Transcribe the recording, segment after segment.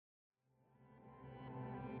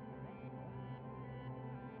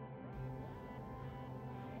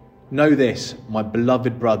Know this, my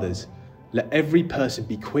beloved brothers, let every person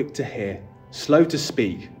be quick to hear, slow to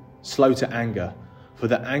speak, slow to anger, for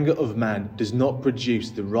the anger of man does not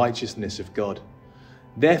produce the righteousness of God.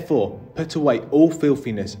 Therefore, put away all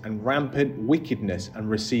filthiness and rampant wickedness and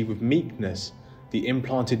receive with meekness the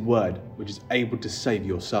implanted word which is able to save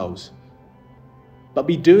your souls. But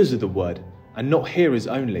be doers of the word and not hearers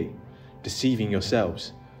only, deceiving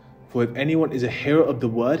yourselves. For if anyone is a hearer of the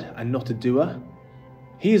word and not a doer,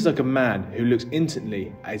 he is like a man who looks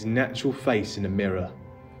intently at his natural face in a mirror.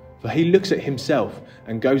 For he looks at himself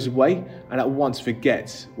and goes away and at once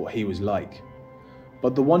forgets what he was like.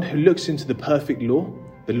 But the one who looks into the perfect law,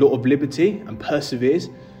 the law of liberty, and perseveres,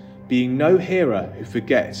 being no hearer who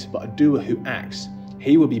forgets, but a doer who acts,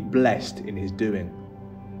 he will be blessed in his doing.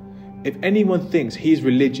 If anyone thinks he is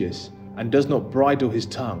religious and does not bridle his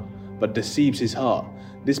tongue, but deceives his heart,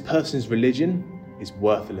 this person's religion is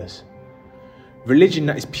worthless. Religion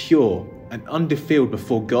that is pure and undefiled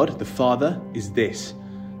before God the Father is this: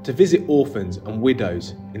 to visit orphans and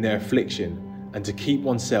widows in their affliction and to keep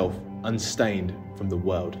oneself unstained from the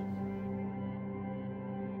world.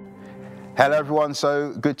 Hello everyone,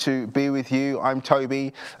 so good to be with you. I'm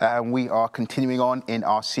Toby and we are continuing on in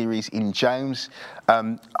our series in James.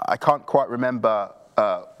 I can't quite remember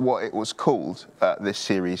what it was called, this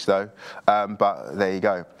series though, but there you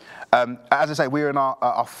go. As I say, we're in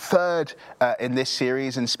our third in this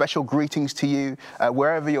series, and special greetings to you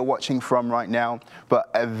wherever you're watching from right now, but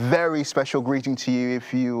a very special greeting to you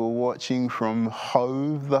if you are watching from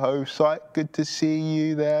Hove, the Hove site. Good to see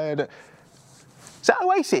you there. Is that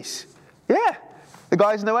Oasis? Yeah, the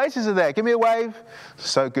guys in Oasis are there. Give me a wave.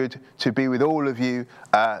 So good to be with all of you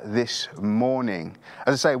this morning.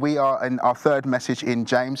 As I say, we are in our third message in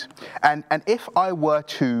James, and if I were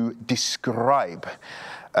to describe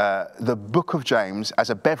the book of James as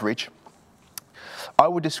a beverage, I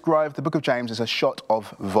would describe the book of James as a shot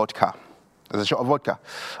of vodka.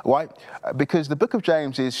 Why? Because the book of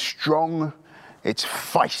James is strong, it's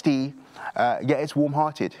feisty, yet it's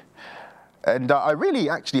warm-hearted. And I really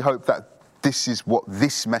actually hope that this is what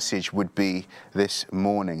this message would be this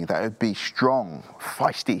morning, that it would be strong,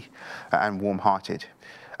 feisty, and warm-hearted.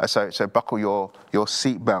 So buckle your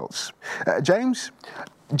seat belts. James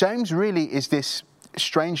really is this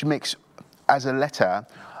strange mix as a letter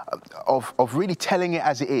of really telling it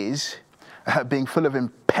as it is, being full of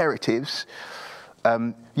imperatives,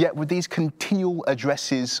 yet with these continual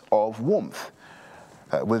addresses of warmth,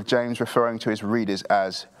 with James referring to his readers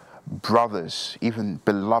as brothers, even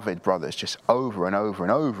beloved brothers, just over and over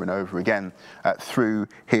and over and over again through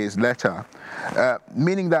his letter.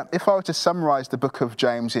 Meaning that if I were to summarize the book of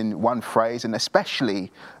James in one phrase, and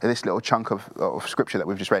especially this little chunk of scripture that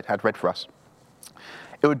we've just had read for us,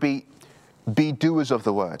 it would be doers of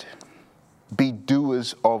the word. Be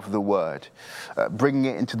doers of the word. Bringing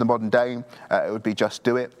it into the modern day, it would be just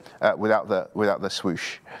do it without the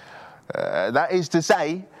swoosh. That is to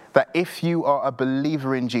say that if you are a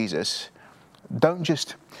believer in Jesus, don't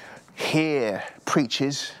just hear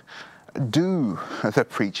preachers, do the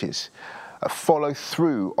preachers. Follow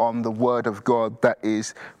through on the word of God that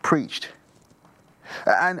is preached.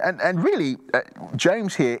 And really,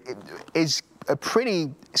 James here is a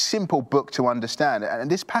pretty simple book to understand.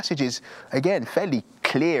 And this passage is, again, fairly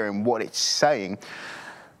clear in what it's saying,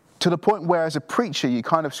 to the point where as a preacher, you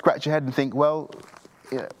kind of scratch your head and think, well,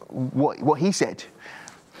 what he said.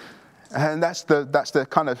 And that's the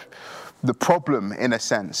kind of the problem, in a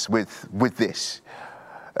sense, with this.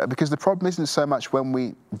 Because the problem isn't so much when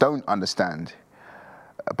we don't understand,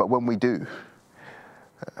 but when we do.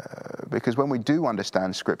 Because when we do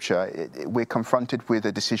understand Scripture, we're confronted with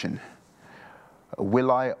a decision.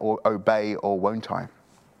 Will I or obey or won't I?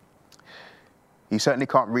 You certainly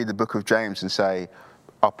can't read the book of James and say,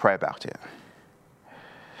 I'll pray about it.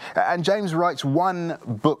 And James writes one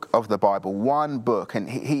book of the Bible, one book. And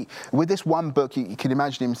he with this one book, you can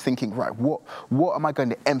imagine him thinking, right, what am I going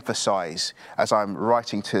to emphasize as I'm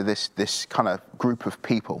writing to this kind of group of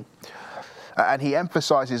people? And he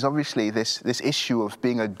emphasizes, obviously, this issue of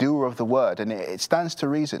being a doer of the word. And it stands to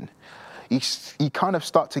reason. You kind of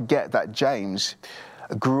start to get that James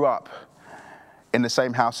grew up in the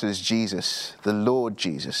same house as Jesus, the Lord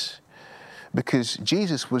Jesus. Because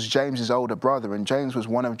Jesus was James's older brother, and James was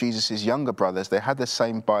one of Jesus's younger brothers. They had the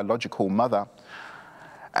same biological mother.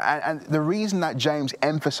 And the reason that James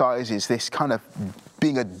emphasizes this kind of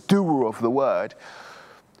being a doer of the word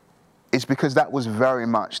is because that was very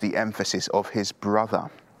much the emphasis of his brother.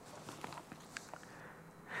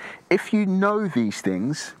 If you know these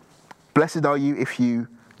things, blessed are you if you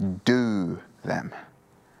do them.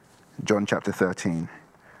 John chapter 13.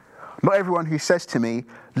 Not everyone who says to me,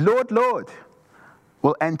 Lord, Lord,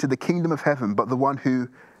 will enter the kingdom of heaven, but the one who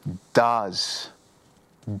does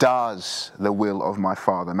the will of my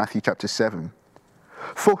Father. Matthew chapter 7.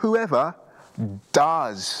 For whoever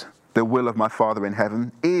does the will of my Father in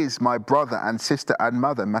heaven is my brother and sister and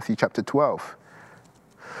mother. Matthew chapter 12.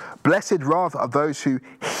 Blessed rather are those who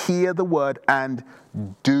hear the word and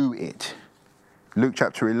do it. Luke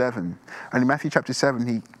chapter 11. And in Matthew chapter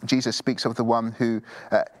 7, Jesus speaks of the one who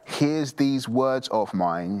hears these words of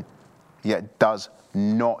mine, yet does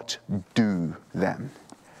not do them.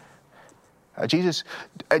 Jesus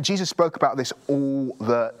spoke about this all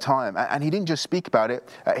the time. And he didn't just speak about it,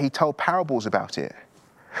 he told parables about it.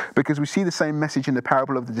 Because we see the same message in the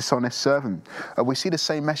parable of the dishonest servant. We see the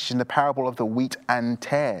same message in the parable of the wheat and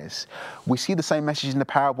tares. We see the same message in the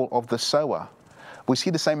parable of the sower. We see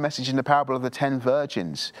the same message in the parable of the 10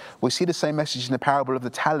 virgins. We see the same message in the parable of the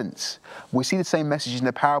talents. We see the same message in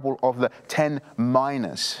the parable of the 10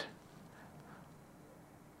 minas.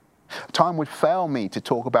 Time would fail me to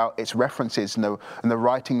talk about its references in the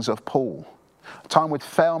writings of Paul. Time would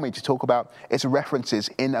fail me to talk about its references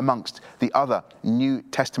in amongst the other New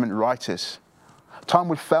Testament writers. Time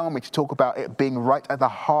would fail me to talk about it being right at the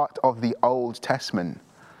heart of the Old Testament,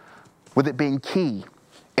 with it being key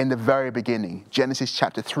in the very beginning, Genesis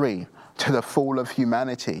chapter 3, to the fall of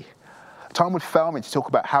humanity. Time would fail me to talk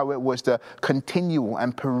about how it was the continual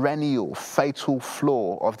and perennial fatal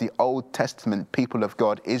flaw of the Old Testament people of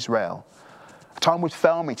God, Israel. Time would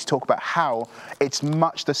fail me to talk about how it's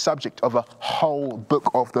much the subject of a whole book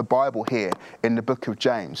of the Bible here in the book of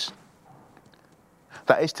James.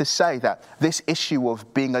 That is to say that this issue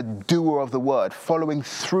of being a doer of the word, following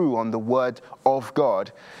through on the word of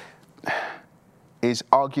God, is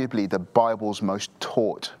arguably the Bible's most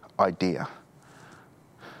taught idea.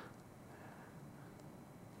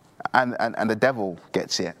 And the devil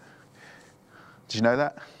gets it. Did you know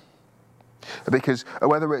that? Because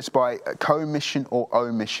whether it's by commission or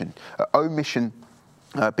omission, omission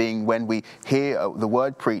being when we hear the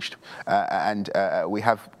word preached and we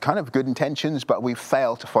have kind of good intentions, but we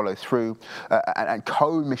fail to follow through. And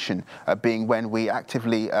commission being when we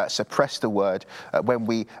actively suppress the word, when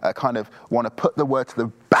we kind of want to put the word to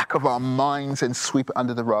the back of our minds and sweep it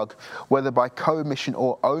under the rug. Whether by commission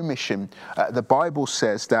or omission, the Bible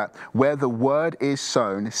says that where the word is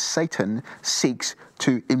sown, Satan seeks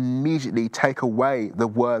to immediately take away the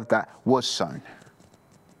word that was sown.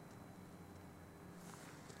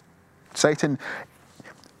 Satan,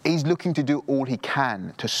 he's looking to do all he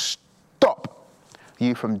can to stop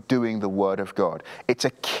you from doing the word of God. It's a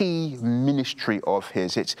key ministry of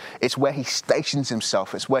his. It's where he stations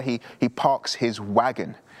himself. It's where he parks his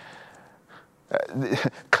wagon.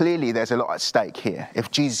 Clearly, there's a lot at stake here. If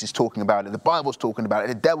Jesus is talking about it, the Bible's talking about it,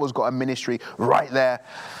 the devil's got a ministry right there.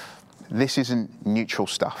 This isn't neutral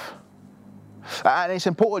stuff. And it's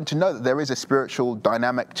important to know that there is a spiritual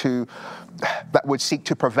dynamic that would seek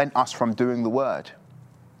to prevent us from doing the word.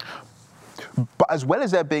 But as well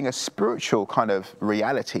as there being a spiritual kind of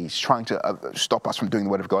reality trying to stop us from doing the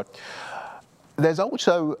word of God, there's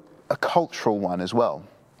also a cultural one as well.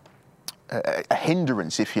 A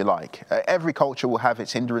hindrance, if you like. Every culture will have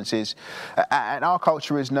its hindrances, and our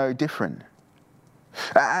culture is no different.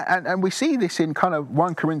 And we see this in kind of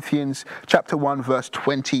 1 Corinthians chapter 1, verse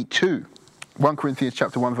 22. 1 Corinthians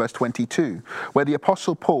chapter 1, verse 22, where the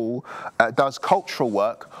Apostle Paul does cultural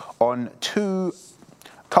work on two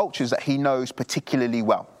cultures that he knows particularly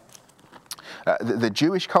well. The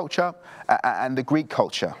Jewish culture and the Greek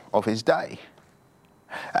culture of his day.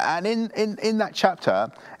 And in that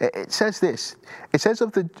chapter, it says this. It says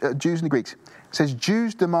of the Jews and the Greeks, it says,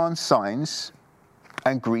 Jews demand signs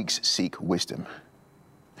and Greeks seek wisdom.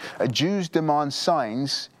 Jews demand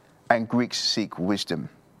signs and Greeks seek wisdom.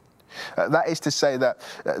 That is to say that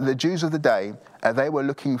the Jews of the day, they were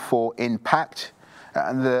looking for impact,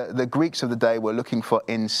 and the Greeks of the day were looking for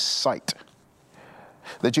insight.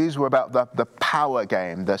 The Jews were about the power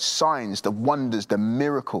game, the signs, the wonders, the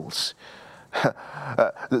miracles.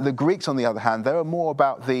 The Greeks, on the other hand, they were more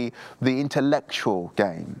about the intellectual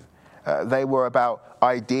game. They were about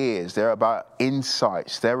ideas, they were about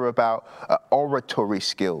insights, they were about oratory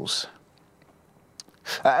skills.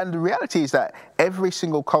 And the reality is that every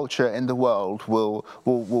single culture in the world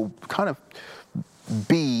will kind of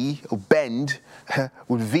be or bend,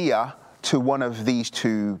 would veer to one of these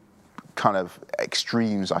two kind of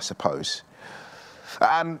extremes, I suppose.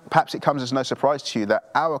 And perhaps it comes as no surprise to you that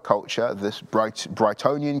our culture, this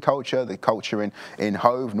Brightonian culture, the culture in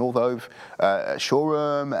Hove, North Hove,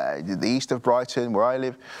 Shoreham, the east of Brighton, where I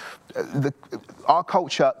live, our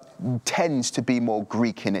culture tends to be more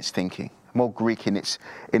Greek in its thinking. more Greek in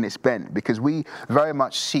its bent, because we very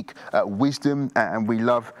much seek wisdom, and we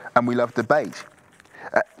love debate.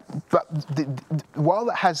 But while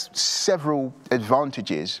that has several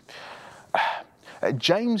advantages,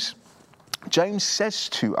 James says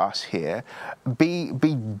to us here, be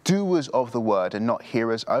doers of the word and not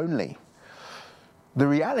hearers only. The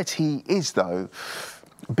reality is, though,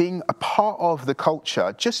 being a part of the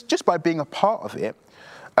culture, just by being a part of it,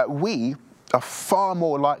 we are far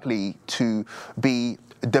more likely to be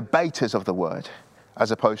debaters of the word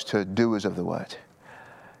as opposed to doers of the word.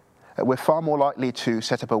 We're far more likely to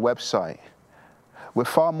set up a website. We're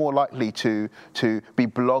far more likely to be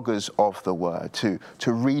bloggers of the word, to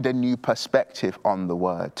read a new perspective on the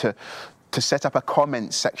word, to set up a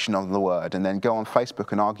comment section on the word and then go on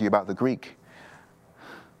Facebook and argue about the Greek.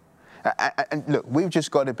 And look, we've just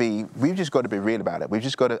got to be real about it. We've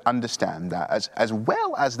just got to understand that as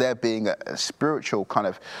well as there being a spiritual kind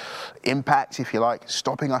of impact, if you like,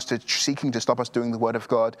 seeking to stop us doing the word of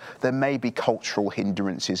God, there may be cultural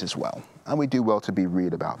hindrances as well. And we do well to be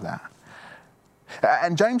real about that.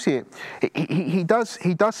 And James here, he does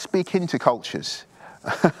speak into cultures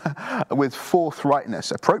with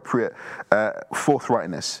forthrightness, appropriate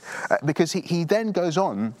forthrightness, because he then goes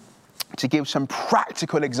on to give some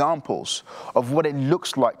practical examples of what it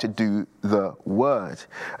looks like to do the word.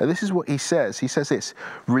 And this is what he says. He says this: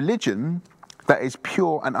 religion that is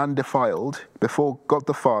pure and undefiled before God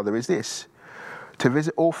the Father is this: to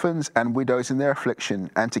visit orphans and widows in their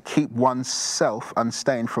affliction, and to keep oneself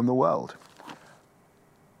unstained from the world.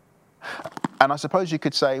 And I suppose you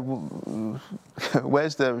could say, well,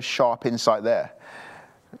 where's the sharp insight there?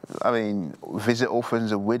 I mean, visit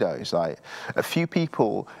orphans and widows. Like, a few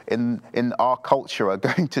people in our culture are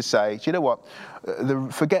going to say, do you know what?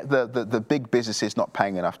 Forget the big businesses not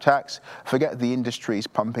paying enough tax. Forget the industries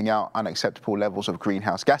pumping out unacceptable levels of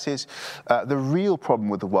greenhouse gases. The real problem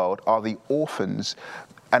with the world are the orphans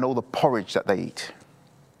and all the porridge that they eat.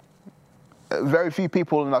 Very few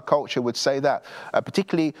people in our culture would say that,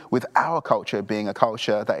 particularly with our culture being a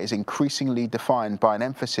culture that is increasingly defined by an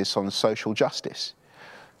emphasis on social justice.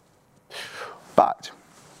 But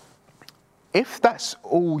if that's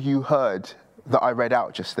all you heard that I read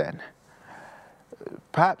out just then,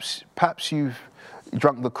 perhaps you've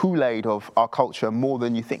drunk the Kool-Aid of our culture more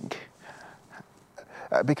than you think.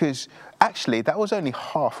 Because actually, that was only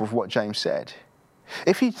half of what James said.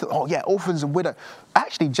 If you thought, oh yeah, orphans and widows,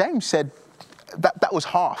 actually James said that was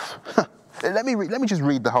half. Let me just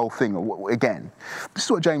read the whole thing again. This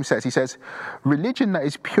is what James says. He says, religion that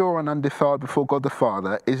is pure and undefiled before God the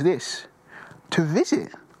Father is this: to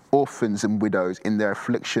visit orphans and widows in their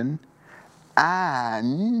affliction,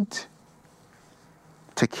 and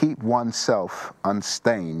to keep oneself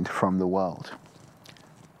unstained from the world.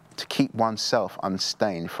 To keep oneself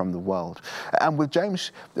unstained from the world. And with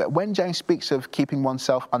James, when James speaks of keeping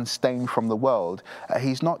oneself unstained from the world,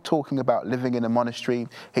 he's not talking about living in a monastery.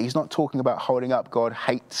 He's not talking about holding up God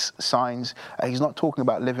hates signs. He's not talking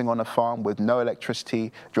about living on a farm with no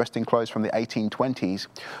electricity, dressed in clothes from the 1820s.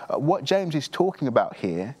 What James is talking about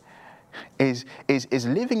here is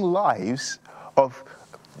living lives of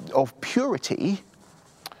purity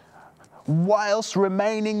whilst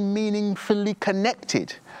remaining meaningfully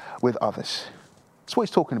connected with others. That's what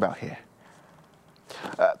he's talking about here.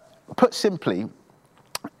 Put simply,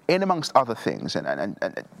 in amongst other things, and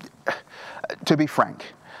to be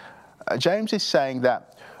frank, James is saying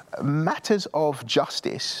that matters of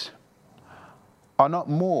justice are not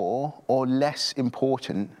more or less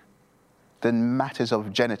important than matters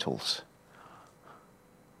of genitals.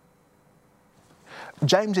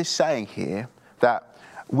 James is saying here that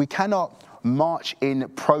we cannot march in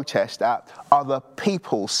protest at other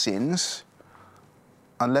people's sins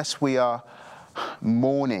unless we are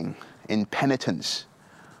mourning in penitence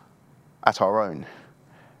at our own.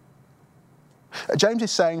 James is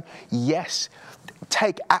saying, yes,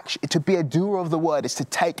 take action. To be a doer of the word is to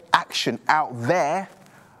take action out there.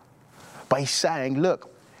 But he's saying, look,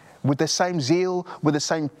 with the same zeal, with the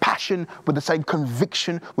same passion, with the same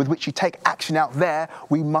conviction with which you take action out there,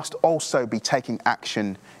 we must also be taking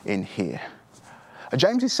action in here.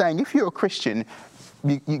 James is saying, if you're a Christian,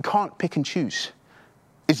 you can't pick and choose.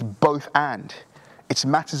 It's both and. It's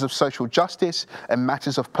matters of social justice and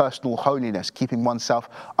matters of personal holiness, keeping oneself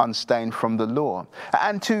unstained from the law.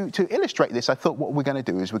 And to illustrate this, I thought what we're going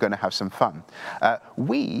to do is we're going to have some fun.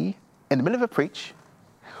 In the middle of a preach,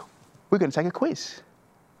 we're going to take a quiz.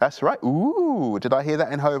 That's right. Ooh, did I hear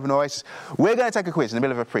that in Hove Noise? We're going to take a quiz in the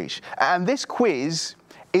middle of a preach. And this quiz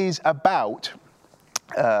is about,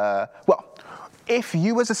 if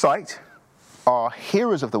you as a site are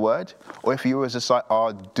hearers of the word, or if you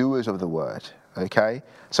are doers of the word. Okay?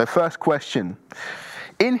 So first question.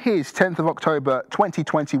 In his 10th of October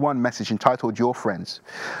 2021 message entitled Your Friends,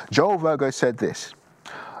 Joel Virgo said this: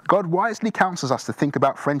 God wisely counsels us to think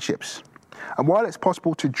about friendships. And while it's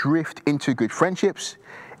possible to drift into good friendships,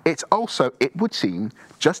 it's also, it would seem,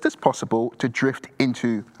 just as possible to drift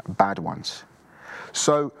into bad ones.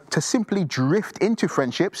 So to simply drift into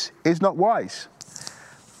friendships is not wise.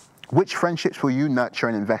 Which friendships will you nurture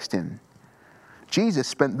and invest in? Jesus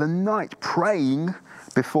spent the night praying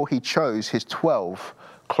before he chose his 12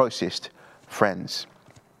 closest friends.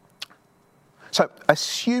 So,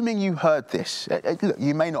 assuming you heard this, look,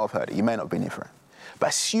 you may not have heard it, you may not have been here for it, but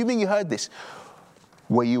assuming you heard this,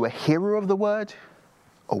 were you a hearer of the word,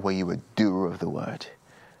 or were you a doer of the word?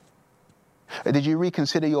 Did you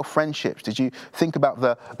reconsider your friendships? Did you think about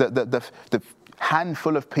the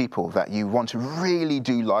handful of people that you want to really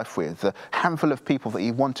do life with, the handful of people that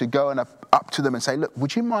you want to go and up to them and say, look,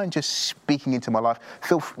 would you mind just speaking into my life?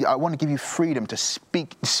 I want to give you freedom to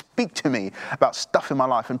speak to me about stuff in my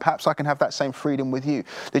life, and perhaps I can have that same freedom with you.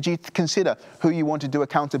 Did you consider who you want to do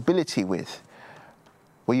accountability with?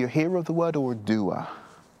 Were you a hearer of the word or a doer?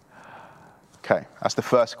 Okay, that's the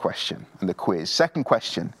first question in the quiz. Second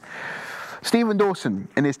question. Stephen Dawson,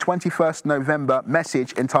 in his 21st November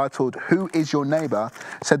message entitled Who is Your Neighbour,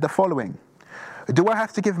 said the following: do I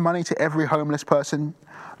have to give money to every homeless person?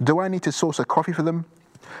 Do I need to source a coffee for them?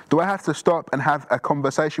 Do I have to stop and have a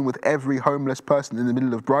conversation with every homeless person in the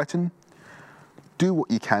middle of Brighton? Do what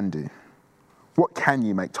you can do. What can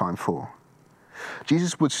you make time for?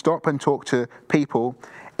 Jesus would stop and talk to people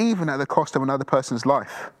even at the cost of another person's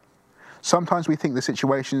life. Sometimes we think the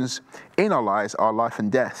situations in our lives are life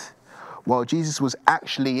and death, while Jesus was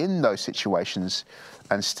actually in those situations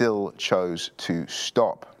and still chose to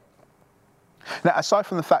stop. Now, aside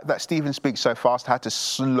from the fact that Stephen speaks so fast, I had to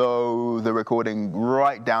slow the recording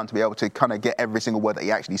right down to be able to kind of get every single word that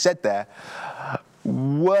he actually said there.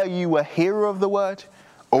 Were you a hearer of the word,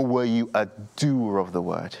 or were you a doer of the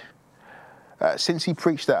word? Since he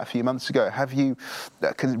preached that a few months ago, have you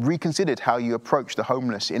reconsidered how you approach the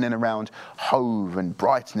homeless in and around Hove and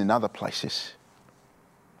Brighton and other places?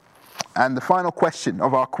 And the final question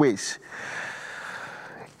of our quiz.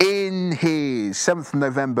 In his 7th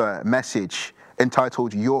November message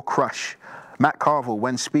entitled Your Crush, Matt Carville,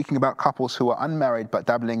 when speaking about couples who are unmarried but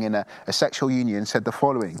dabbling in a sexual union, said the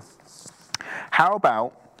following: how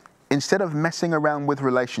about, instead of messing around with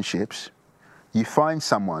relationships, you find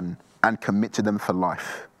someone and commit to them for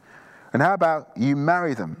life? And how about you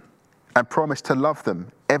marry them and promise to love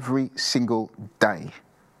them every single day?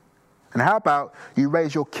 And how about you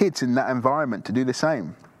raise your kids in that environment to do the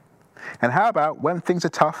same? And how about when things are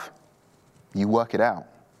tough, you work it out?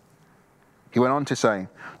 He went on to say,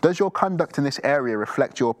 does your conduct in this area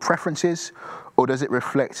reflect your preferences, or does it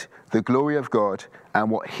reflect the glory of God and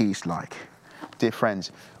what He's like? Dear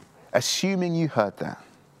friends, assuming you heard that,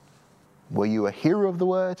 were you a hearer of the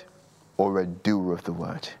word or a doer of the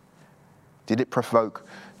word? Did it provoke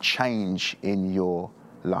change in your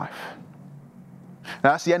life?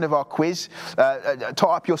 Now that's the end of our quiz. Tot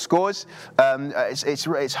up your scores.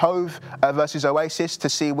 It's Hove versus Oasis to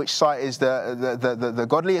see which site is the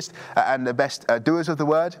godliest and the best doers of the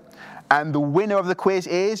word. And the winner of the quiz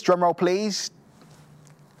is, drumroll please,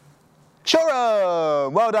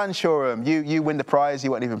 Shoreham! Well done, Shoreham. You win the prize.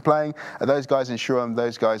 You weren't even playing. Those guys in Shoreham,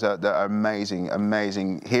 those guys are amazing,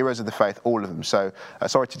 amazing heroes of the faith, all of them. So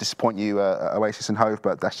sorry to disappoint you, Oasis and Hove,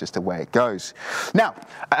 but that's just the way it goes. Now,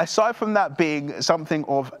 aside from that being something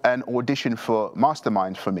of an audition for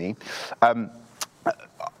Mastermind for me,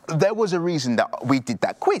 there was a reason that we did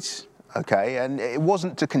that quiz. Okay, and it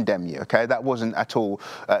wasn't to condemn you, okay? That wasn't at all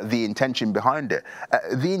the intention behind it.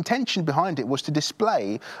 The intention behind it was to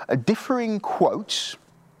display differing quotes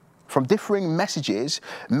from differing messages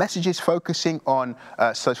focusing on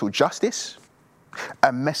social justice,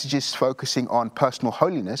 and messages focusing on personal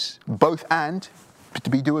holiness, both and, to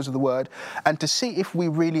be doers of the word, and to see if we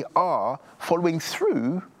really are following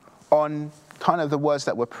through on kind of the words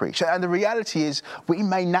that were preached. And the reality is, we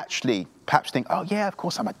may naturally perhaps think, oh yeah, of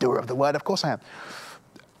course I'm a doer of the word, of course I am.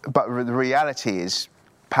 But the reality is,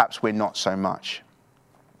 perhaps we're not so much.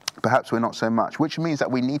 Perhaps we're not so much, which means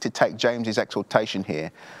that we need to take James's exhortation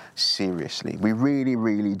here seriously. We really,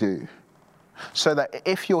 really do. So that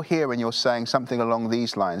if you're here and you're saying something along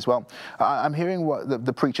these lines, well, I'm hearing what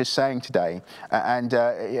the preacher's saying today, and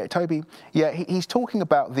Toby, he's talking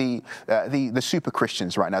about the super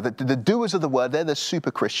Christians right now, the doers of the word. They're the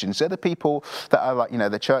super Christians. They're the people that are like,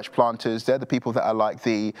 the church planters. They're the people that are like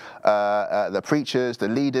the preachers, the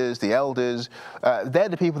leaders, the elders. They're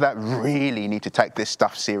the people that really need to take this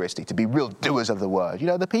stuff seriously, to be real doers of the word.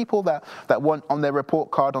 The people that want on their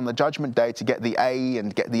report card on the judgment day to get the A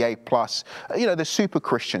and get the A+. The super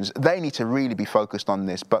Christians, they need to really be focused on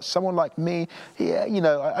this. But someone like me, I'm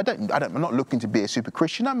not looking to be a super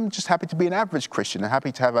Christian. I'm just happy to be an average Christian. I'm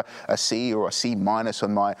happy to have a C or a C-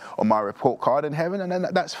 on my report card in heaven, and then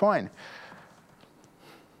that's fine.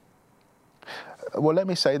 Well, let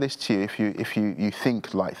me say this to you: if you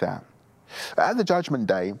think like that, at the judgment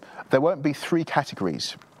day, there won't be 3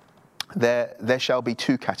 categories. There shall be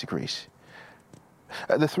 2 categories.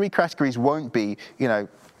 The 3 categories won't be,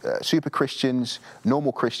 super Christians,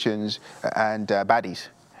 normal Christians, and baddies.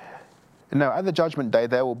 No, at the judgment day,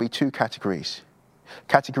 there will be 2 categories.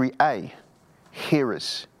 Category A,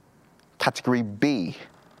 hearers. Category B,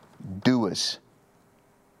 doers.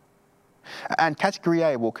 And category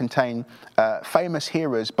A will contain famous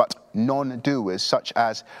hearers but non-doers, such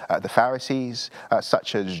as the Pharisees,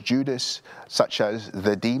 such as Judas, such as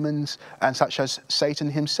the demons, and such as Satan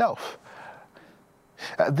himself.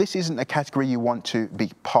 This isn't a category you want to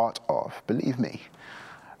be part of, believe me.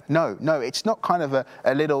 No, it's not kind of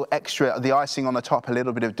a little extra, the icing on the top, a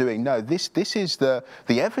little bit of doing. No, this is the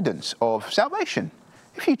evidence of salvation.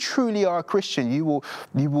 If you truly are a Christian, you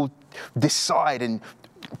will decide and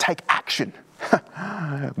take action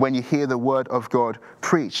when you hear the word of God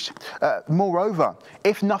preached. Moreover,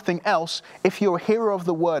 if nothing else, if you're a hearer of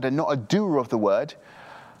the word and not a doer of the word,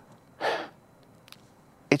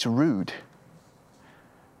 it's rude.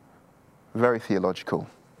 Very theological.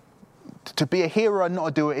 To be a hearer and not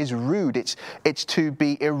a doer is rude. It's to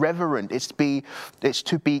be irreverent. It's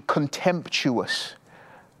to be contemptuous.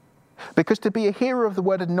 Because to be a hearer of the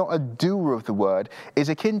word and not a doer of the word is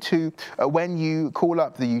akin to when you call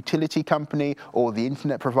up the utility company or the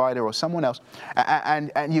internet provider or someone else,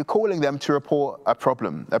 and you're calling them to report a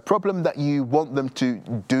problem that you want them to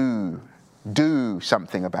do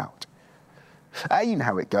something about. You know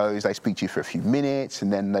how it goes. They speak to you for a few minutes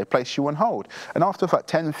and then they place you on hold. And after about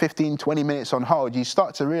 10, 15, 20 minutes on hold, you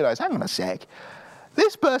start to realize, hang on a sec,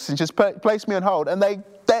 this person just placed me on hold and they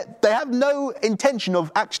have no intention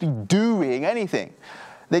of actually doing anything.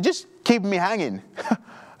 They're just keeping me hanging.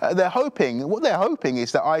 What they're hoping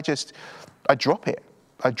is that I drop it.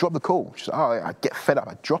 I drop the call. I get fed up,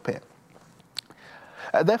 I drop it.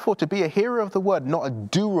 Therefore, to be a hearer of the word, not a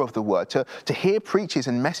doer of the word, to hear preachers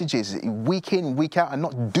and messages week in, week out, and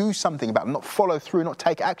not do something about them, not follow through, not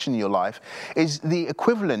take action in your life, is the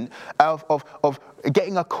equivalent of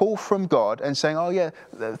getting a call from God and saying, "Oh yeah,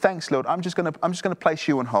 thanks, Lord. I'm just gonna place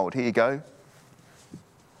you on hold. Here you go."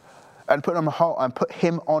 And put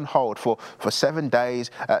him on hold for 7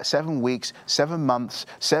 days, 7 weeks, 7 months,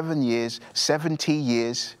 7 years, 70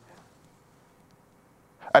 years.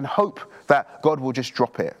 And hope that God will just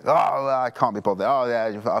drop it. Oh, I can't be bothered. Oh,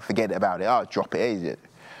 yeah, I forget about it. Oh, drop it. Is it?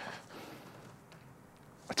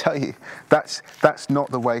 I tell you, that's not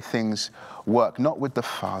the way things work. Not with the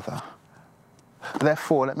Father.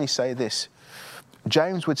 Therefore, let me say this.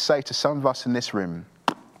 James would say to some of us in this room.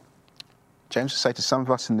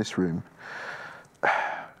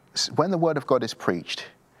 When the word of God is preached,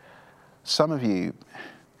 some of you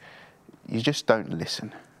just don't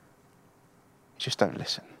listen. Just don't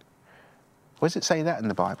listen. Where does it say that in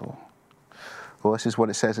the Bible? Well, this is what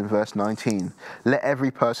it says in verse 19. Let every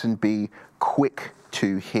person be quick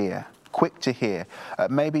to hear. Quick to hear.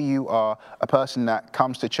 Maybe you are a person that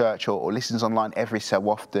comes to church or listens online every so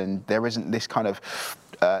often. There isn't this kind of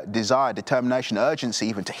desire, determination, urgency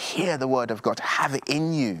even to hear the word of God, to have it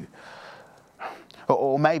in you.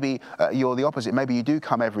 Or maybe you're the opposite. Maybe you do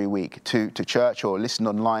come every week to church or listen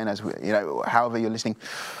online, however you're listening.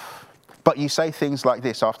 But you say things like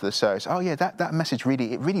this after the service. Oh yeah, that message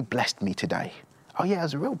really blessed me today. Oh yeah, it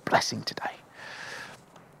was a real blessing today.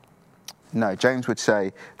 No, James would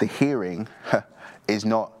say the hearing is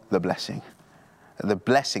not the blessing. The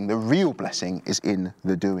blessing, the real blessing, is in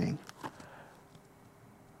the doing.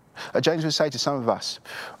 James would say to some of us,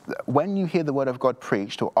 when you hear the word of God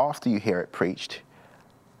preached or after you hear it preached,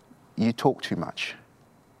 you talk too much.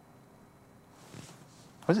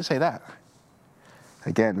 Why does it say that?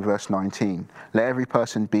 Again, verse 19, let every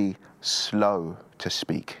person be slow to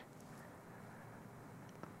speak.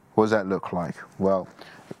 What does that look like? Well,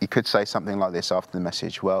 you could say something like this after the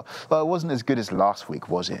message. Well, it wasn't as good as last week,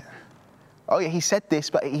 was it? oh yeah, he said this,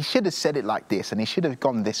 but he should have said it like this, and he should have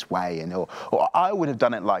gone this way, and or I would have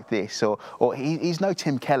done it like this, or he's no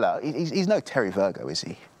Tim Keller, he's no Terry Virgo, is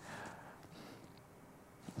he?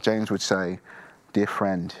 James would say, dear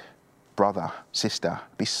friend, brother, sister,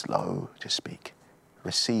 be slow to speak.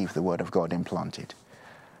 Receive the word of God implanted.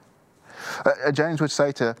 James would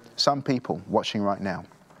say to some people watching right now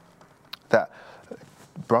that,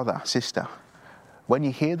 brother, sister, when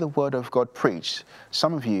you hear the word of God preached,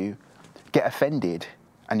 some of you get offended,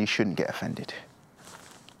 and you shouldn't get offended.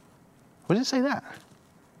 What does it say that?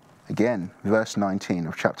 Again, verse 19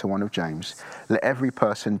 of chapter 1 of James, let every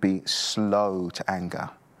person be slow to anger,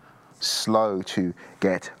 slow to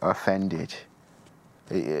get offended.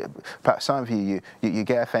 Perhaps some of you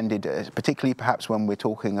get offended, particularly perhaps when we're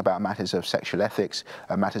talking about matters of sexual ethics,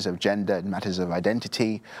 matters of gender, matters of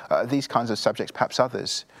identity, these kinds of subjects, perhaps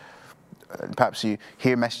others. Perhaps you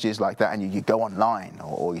hear messages like that and you go online,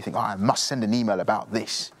 or you think, oh, I must send an email about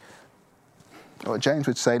this. Or James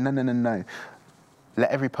would say, no. Let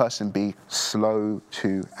every person be slow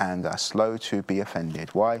to anger, slow to be offended.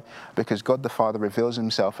 Why? Because God the Father reveals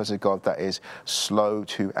himself as a God that is slow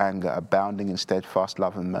to anger, abounding in steadfast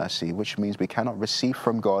love and mercy, which means we cannot receive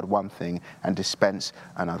from God one thing and dispense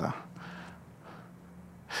another.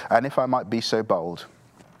 And if I might be so bold,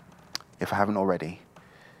 if I haven't already,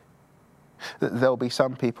 there'll be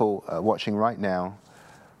some people watching right now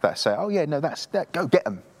that say, oh yeah, no, go get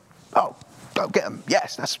them. Oh, go get them.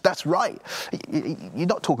 Yes, that's right. He's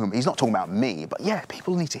not talking about me, but yeah,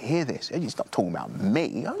 people need to hear this. He's not talking about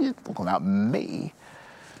me. Oh, he's talking about me.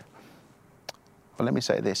 Well, let me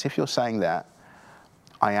say this. If you're saying that,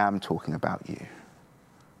 I am talking about you.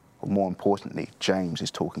 Or more importantly, James is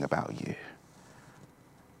talking about you.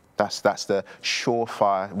 That's the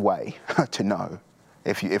surefire way to know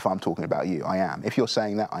if I'm talking about you. I am. If you're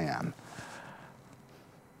saying that, I am.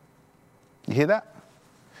 You hear that?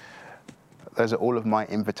 Those are all of my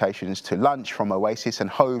invitations to lunch from Oasis and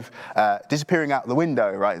Hove disappearing out the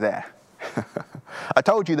window right there. I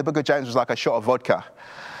told you the book of James was like a shot of vodka.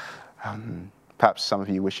 Perhaps some of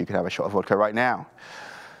you wish you could have a shot of vodka right now.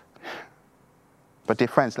 But dear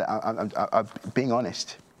friends, I'm being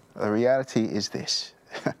honest. The reality is this.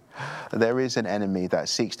 There is an enemy that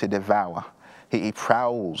seeks to devour. He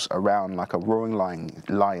prowls around like a roaring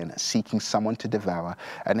lion, seeking someone to devour.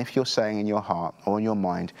 And if you're saying in your heart or in your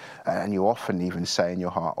mind, and you often even say in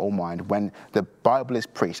your heart or mind, when the Bible is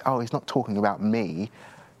preached, oh, he's not talking about me,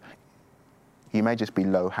 you may just be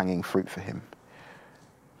low-hanging fruit for him.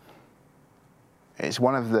 It's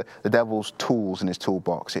one of the devil's tools in his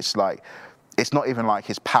toolbox. It's not even like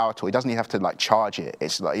his power tool. He doesn't even have to like charge it.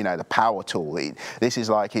 It's like, the power tool. This is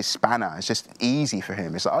like his spanner. It's just easy for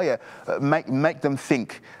him. It's like, oh yeah, make them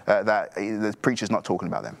think that the preacher's not talking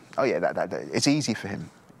about them. Oh yeah, that it's easy for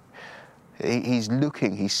him.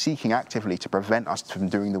 He's seeking actively to prevent us from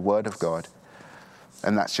doing the word of God.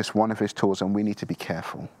 And that's just one of his tools, and we need to be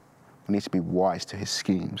careful. We need to be wise to his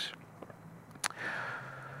schemes.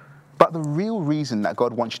 But the real reason that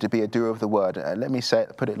God wants you to be a doer of the word,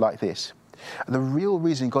 put it like this. The real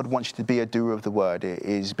reason God wants you to be a doer of the word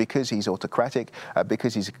is because he's autocratic,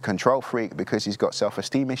 because he's a control freak, because he's got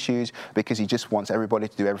self-esteem issues, because he just wants everybody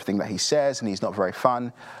to do everything that he says and he's not very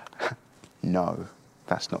fun. No,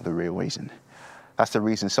 that's not the real reason. That's the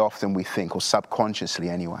reason so often we think, or subconsciously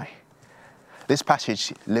anyway. This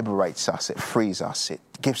passage liberates us, it frees us, it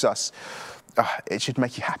gives us, it should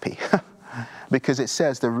make you happy. Because it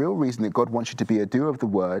says the real reason that God wants you to be a doer of the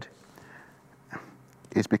word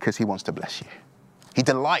is because he wants to bless you. He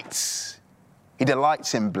delights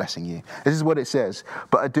in blessing you. This is what it says.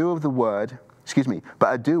 But a doer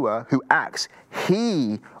who acts,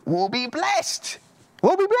 he will be blessed.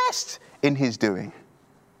 Will be blessed in his doing.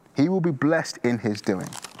 He will be blessed in his doing.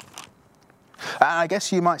 And I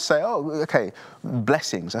guess you might say, oh, okay,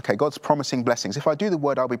 blessings. Okay, God's promising blessings. If I do the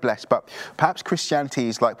word, I'll be blessed. But perhaps Christianity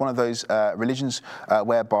is like one of those religions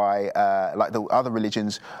whereby, like the other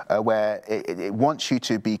religions, where it wants you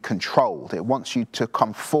to be controlled. It wants you to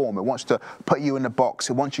conform. It wants to put you in a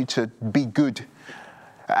box. It wants you to be good.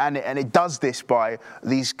 And it does this by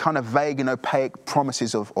these kind of vague and opaque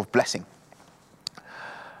promises of blessing.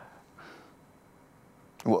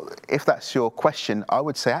 Well, if that's your question, I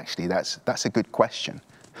would say actually that's a good question.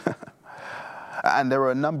 And there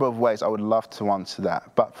are a number of ways I would love to answer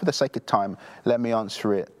that. But for the sake of time, let me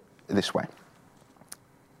answer it this way.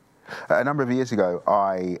 A number of years ago,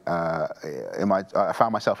 I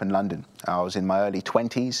found myself in London. I was in my early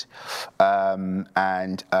 20s,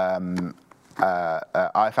 and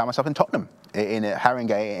I found myself in Tottenham, in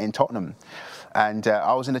Haringey in Tottenham. And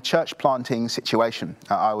I was in a church planting situation.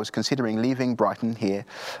 I was considering leaving Brighton here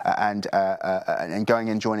and going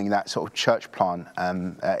and joining that sort of church plant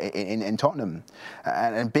in Tottenham.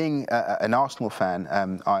 And being an Arsenal fan,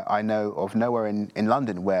 I know of nowhere in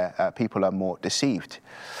London where people are more deceived.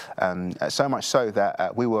 So much so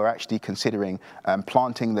that we were actually considering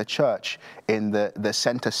planting the church in the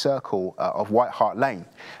centre circle of White Hart Lane,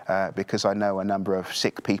 because I know a number of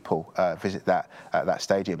sick people visit that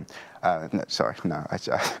stadium. Sorry,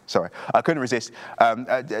 I couldn't resist.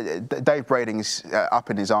 Dave Brading's up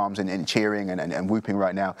in his arms and cheering and whooping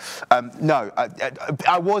right now.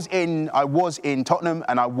 I was in Tottenham,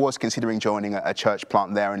 and I was considering joining a church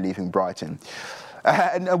plant there and leaving Brighton.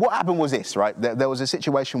 And what happened was this, right? There was a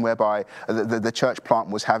situation whereby the church plant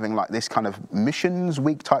was having like this kind of missions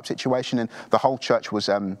week type situation, and the whole church was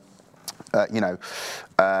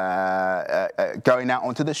going out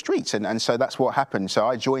onto the streets, and so that's what happened. So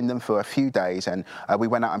I joined them for a few days, and we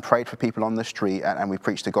went out and prayed for people on the street, and we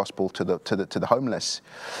preached the gospel to the homeless.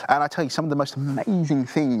 And I tell you, some of the most amazing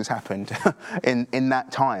things happened in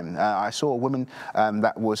that time. I saw a woman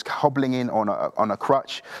that was hobbling in on a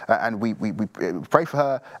crutch, and we prayed for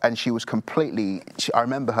her, and she was completely. I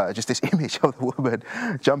remember her, just this image of the woman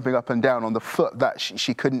jumping up and down on the foot that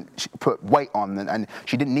she couldn't put weight on, and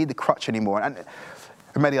she didn't need the crutch anymore, and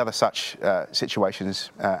many other such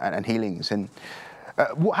situations and healings. And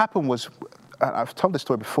what happened was, I've told this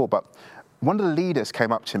story before, but one of the leaders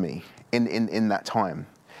came up to me in that time,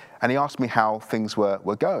 and he asked me how things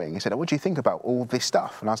were going. He said, "What do you think about all this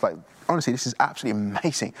stuff?" And I was like, "Honestly, this is absolutely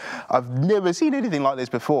amazing. I've never seen anything like this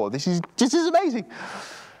before. This is amazing."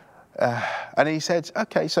 And he said,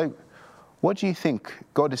 "Okay, so what do you think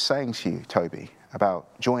God is saying to you, Toby,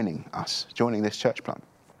 about joining this church plant?"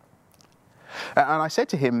 And I said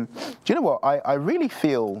to him, "Do you know what? I really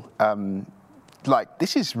feel like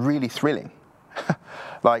this is really thrilling.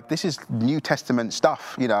 Like, this is New Testament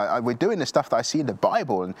stuff. You know, we're doing the stuff that I see in the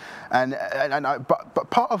Bible, but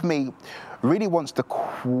part of me really wants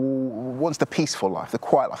the peaceful life, the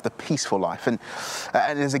quiet life, the peaceful life. And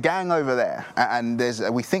there's a gang over there, and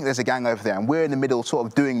we think there's a gang over there, and we're in the middle, sort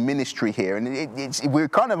of doing ministry here, and we're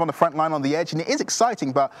kind of on the front line, on the edge, and it is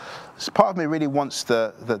exciting. But part of me really wants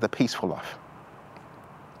the peaceful life."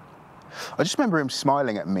 I just remember him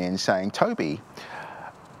smiling at me and saying, "Toby,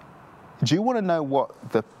 do you want to know what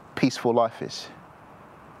the peaceful life is?"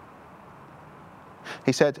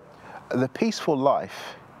 He said, "The peaceful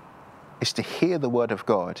life is to hear the word of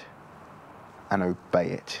God and obey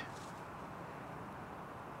it.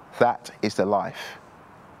 That is the life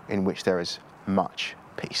in which there is much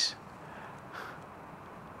peace."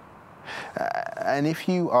 And if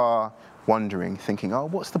you are wondering, thinking, "Oh,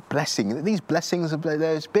 what's the blessing? These blessings,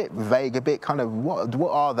 they're a bit vague, a bit kind of,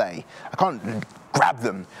 what are they? I can't grab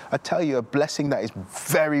them." I tell you, a blessing that is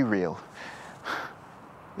very real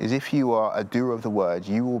is if you are a doer of the word,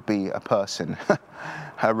 you will be a person,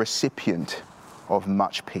 a recipient of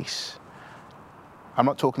much peace. I'm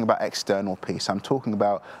not talking about external peace. I'm talking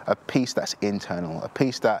about a peace that's internal, a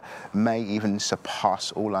peace that may even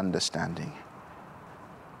surpass all understanding.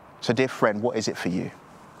 So, dear friend, what is it for you?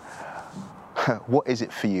 What is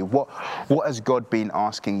it for you? What has God been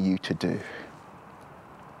asking you to do?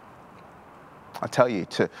 I tell you,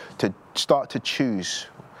 to start to choose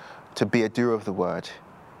to be a doer of the word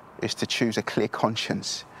is to choose a clear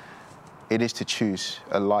conscience. It is to choose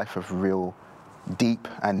a life of real, deep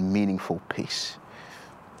and meaningful peace.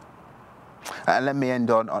 And let me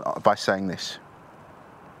end on by saying this.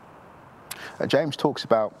 James talks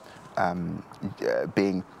about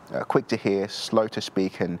being quick to hear, slow to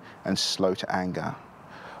speak, and slow to anger.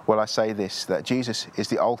 Well, I say this, that Jesus is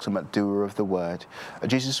the ultimate doer of the word.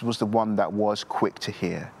 Jesus was the one that was quick to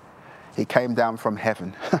hear. He came down from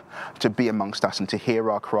heaven to be amongst us and to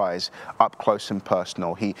hear our cries up close and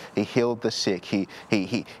personal. He healed the sick. He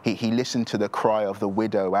listened to the cry of the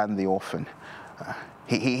widow and the orphan.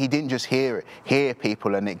 He didn't just hear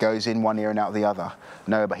people and it goes in one ear and out the other.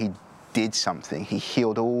 No, but he did something. He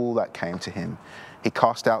healed all that came to him. He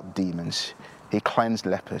cast out demons. He cleansed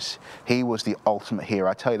lepers. He was the ultimate hero.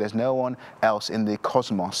 I tell you, there's no one else in the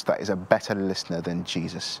cosmos that is a better listener than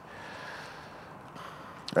Jesus.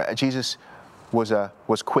 Jesus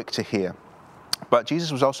was quick to hear, but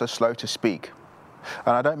Jesus was also slow to speak.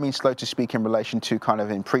 And I don't mean slow to speak in relation to kind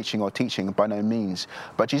of in preaching or teaching, by no means.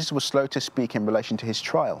 But Jesus was slow to speak in relation to his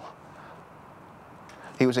trial.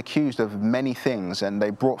 He was accused of many things, and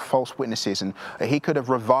they brought false witnesses, and he could have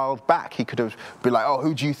reviled back. He could have been like, "Oh,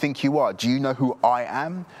 who do you think you are? Do you know who I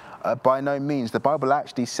am?" By no means. The Bible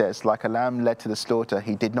actually says, like a lamb led to the slaughter,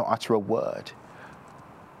 he did not utter a word.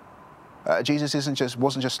 Jesus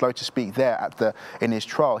wasn't just slow to speak there in his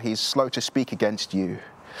trial. He's slow to speak against you.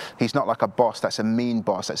 He's not like a boss that's a mean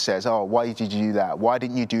boss that says, oh, why did you do that? Why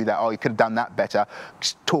didn't you do that? Oh, you could have done that better.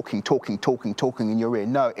 Just talking in your ear.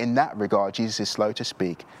 No, in that regard, Jesus is slow to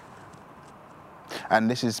speak. And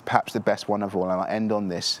this is perhaps the best one of all, and I'll end on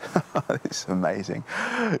this. It's amazing.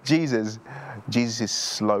 Jesus is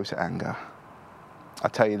slow to anger. I'll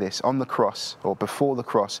tell you this, on the cross, or before the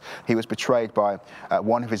cross, he was betrayed by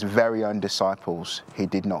one of his very own disciples. He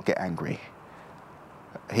did not get angry.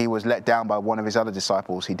 He was let down by one of his other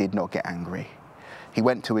disciples. He did not get angry. He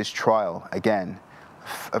went to his trial again,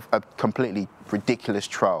 a completely ridiculous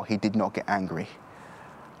trial. He did not get angry.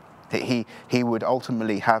 He would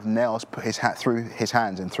ultimately have nails put through his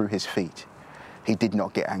hands and through his feet. He did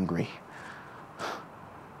not get angry.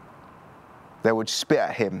 They would spit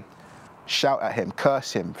at him, shout at him,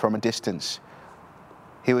 curse him from a distance.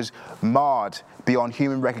 He was marred beyond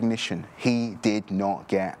human recognition. He did not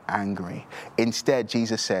get angry. Instead,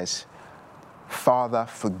 Jesus says, Father,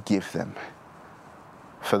 forgive them,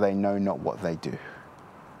 for they know not what they do.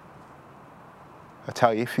 I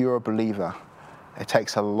tell you, if you're a believer, it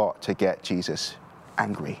takes a lot to get Jesus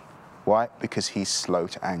angry. Why? Because he's slow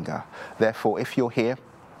to anger. Therefore, if you're here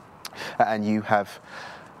and you have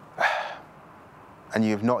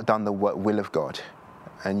not done the will of God,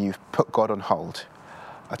 and you've put God on hold,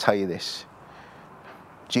 I tell you this,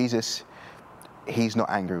 Jesus, he's not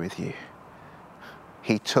angry with you.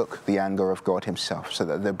 He took the anger of God himself so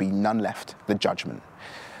that there'll be none left, the judgment.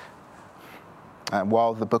 And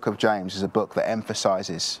while the book of James is a book that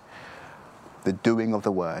emphasizes the doing of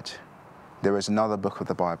the word, there is another book of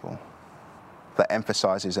the Bible that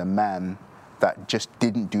emphasizes a man that just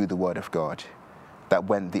didn't do the word of God, that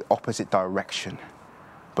went the opposite direction,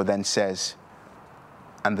 but then says,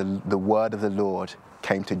 and the word of the Lord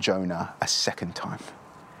came to Jonah a second time.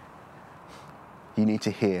 You need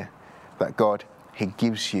to hear that God, he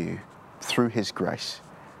gives you, through his grace,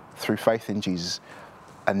 through faith in Jesus,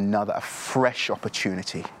 a fresh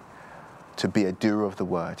opportunity to be a doer of the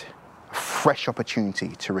word, a fresh opportunity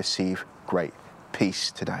to receive great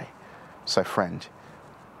peace today. So friend,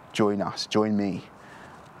 join us, join me.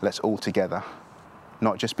 Let's all together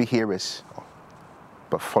not just be hearers,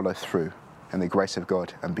 but follow through in the grace of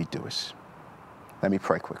God and be doers. Let me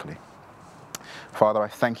pray quickly. Father, I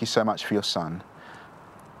thank you so much for your Son.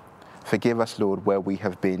 Forgive us, Lord, where we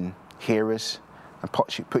have been hearers and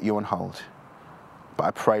put you on hold. But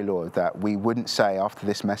I pray, Lord, that we wouldn't say after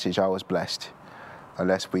this message, I was blessed,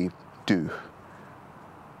 unless we do.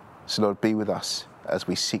 So, Lord, be with us as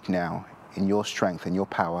we seek now in your strength and your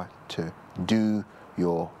power to do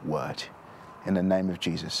your word. In the name of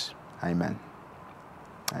Jesus, amen.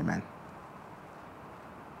 Amen.